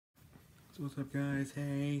What's up, guys?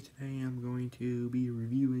 Hey, today I'm going to be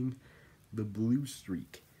reviewing the Blue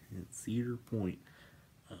Streak at Cedar Point.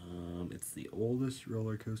 It's the oldest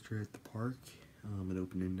roller coaster at the park. It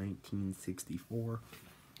opened in 1964.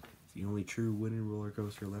 It's the only true wooden roller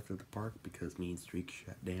coaster left at the park because Main Street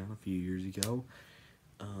shut down a few years ago.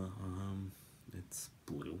 It's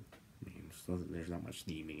blue. I mean, there's not much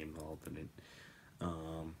theming involved in it.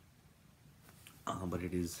 But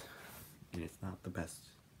it is, and it's not the best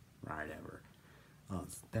ride ever.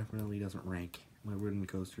 It definitely doesn't rank my wooden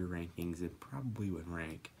coaster rankings. It probably would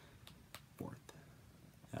rank 4th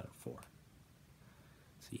out of 4.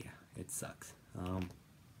 So yeah, it sucks. And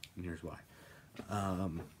here's why.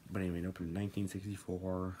 But anyway, it opened in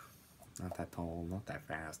 1964. Not that tall, not that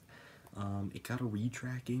fast. It got a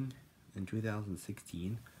retracking in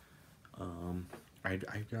 2016.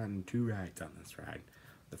 I've gotten 2 rides on this ride.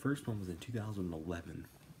 The first one was in 2011.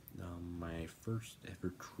 My first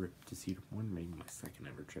ever trip to Cedar Point, maybe my second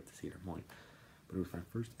ever trip to Cedar Point, but it was my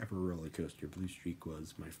first ever roller coaster. Blue Streak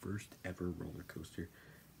was my first ever roller coaster,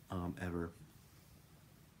 ever,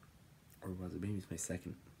 or was it? Maybe it's my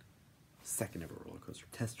second ever roller coaster.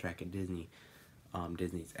 Test Track at Disney,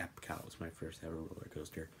 Disney's Epcot was my first ever roller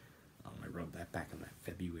coaster. I rode that back in that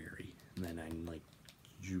February, and then in like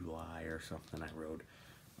July or something, I rode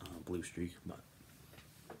Blue Streak, but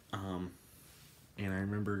and I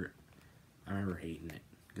remember hating it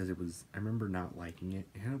because I remember not liking it.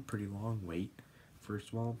 It had a pretty long wait, first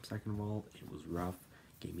of all. Second of all, it was rough.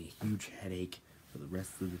 Gave me a huge headache for the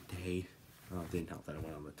rest of the day. It didn't help that I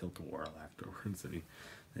went on the tilt-a-whirl afterwards. I mean,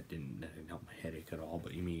 that didn't help my headache at all.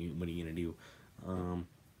 But I mean, what are you gonna do? And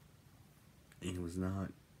it was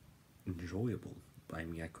not enjoyable. I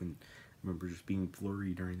mean, I remember just being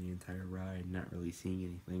blurry during the entire ride, not really seeing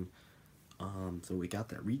anything. So we got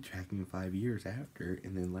that retracking 5 years after,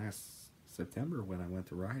 and then last September when I went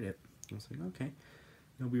to ride it, I was like, okay.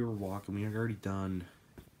 You know, we were walking, we had already done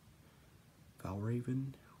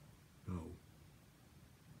Valraven? No.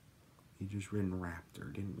 We just ridden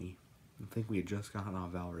Raptor, didn't we? I think we had just gotten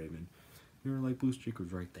off Valraven. We were like, Blue Streak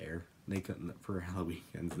was right there. They couldn't, for Halloween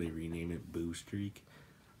weekends, they renamed it Blue Streak.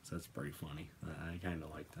 So that's pretty funny. I kind of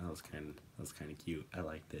liked that. That was kind of cute. I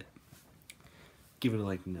liked it. Give it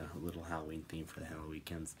like a little Halloween theme for the Halloween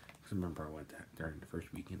weekends. Because remember, I went during the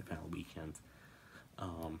first weekend of Halloween weekends.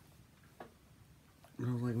 We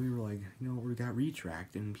were like, you know, we got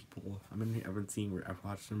retracked, and people, I've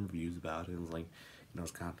watched some reviews about it, and was like, you know, I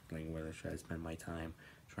was contemplating whether should I spend my time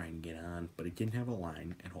trying to get on, but it didn't have a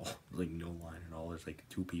line at all. It was like no line at all. There's like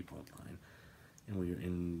 2 people in line, and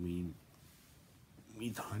we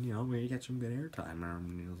thought, you know, we get some good airtime.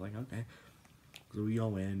 And it was like, okay. So we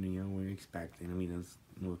go in, you know, we expecting. I mean, it was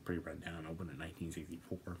pretty run down. Opened in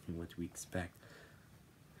 1964. What do we expect?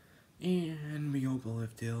 And we go up the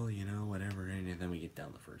lift hill, you know, whatever. And then we get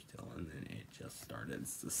down the first hill, and then it just started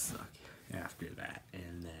to suck after that.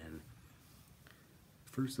 And then,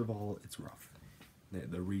 first of all, it's rough.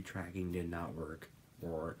 The retracking did not work,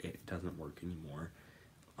 or it doesn't work anymore,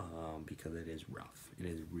 because it is rough. It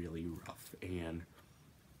is really rough, and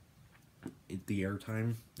the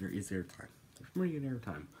airtime, there is airtime. There's pretty good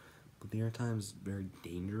airtime, but the airtime is very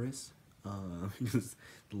dangerous, because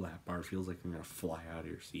the lap bar feels like you're gonna fly out of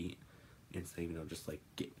your seat instead of, you know, just like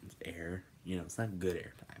getting air. You know, it's not good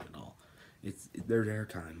airtime at all. There's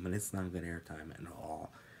airtime, but it's not good airtime at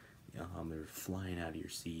all. They're flying out of your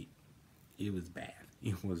seat. It was bad.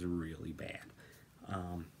 It was really bad.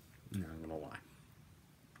 Not gonna lie.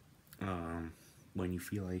 When you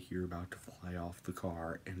feel like you're about to fly off the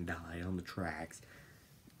car and die on the tracks,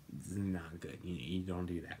 it's not good. You don't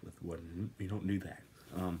do that with wooden. You don't do that.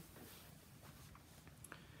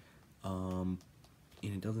 And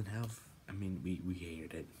it doesn't have, I mean, we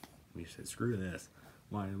hated it. We said, screw this.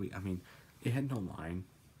 Why did we, I mean, it had no line.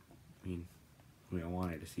 I mean, I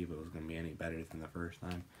wanted to see if it was going to be any better than the first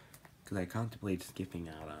time. Because I contemplated skipping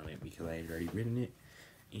out on it because I had already ridden it.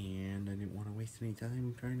 And I didn't want to waste any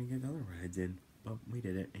time trying to get other rides in. But we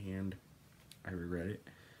did it, and I regret it.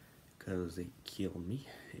 Because it killed me.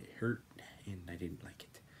 It hurt, and I didn't like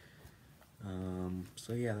it.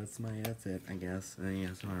 So yeah, that's it, I guess. Yeah,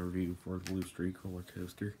 that's my review for Blue Streak roller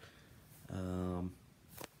coaster.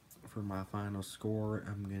 For my final score,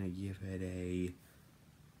 I'm gonna give it a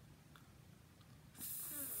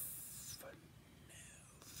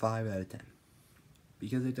 5 out of 10.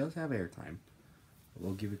 Because it does have airtime.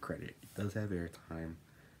 We'll give it credit. It does have airtime.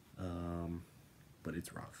 But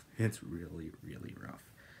it's rough. It's really, really rough.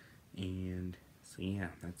 And so yeah,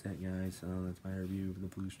 that's it, guys. That's my review of the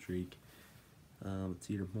Blue Streak at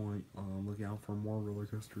Cedar Point. Look out for more roller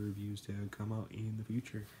coaster reviews to come out in the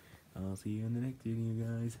future. I'll see you in the next video,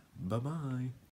 guys. Bye-bye.